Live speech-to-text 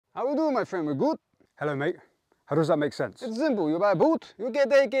How we doing, my friend? We good? Hello, mate. How does that make sense? It's simple. You buy a boot, you get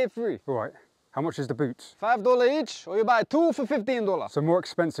AK free. All right. How much is the boots? $5 each, or you buy 2 for $15. So more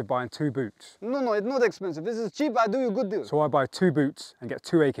expensive buying 2 boots. No, it's not expensive. This is cheap. I do you a good deal. So I buy 2 boots and get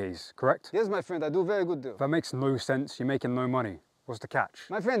 2 AKs, correct? Yes, my friend. I do a very good deal. That makes no sense. You're making no money. What's the catch?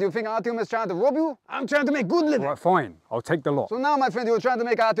 My friend, you think Artyom is trying to rob you? I'm trying to make good living. All right, fine. I'll take the lot. So now, my friend, you're trying to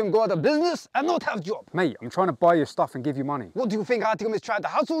make Artyom go out of business and not have job. Mate, I'm trying to buy your stuff and give you money. What do you think Artyom is trying to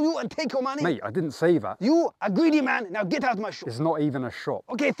hustle you and take your money? Mate, I didn't say that. You a greedy man. Now get out of my shop. It's not even a shop.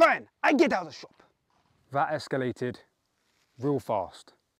 Okay, fine. I get out of the shop. That escalated real fast.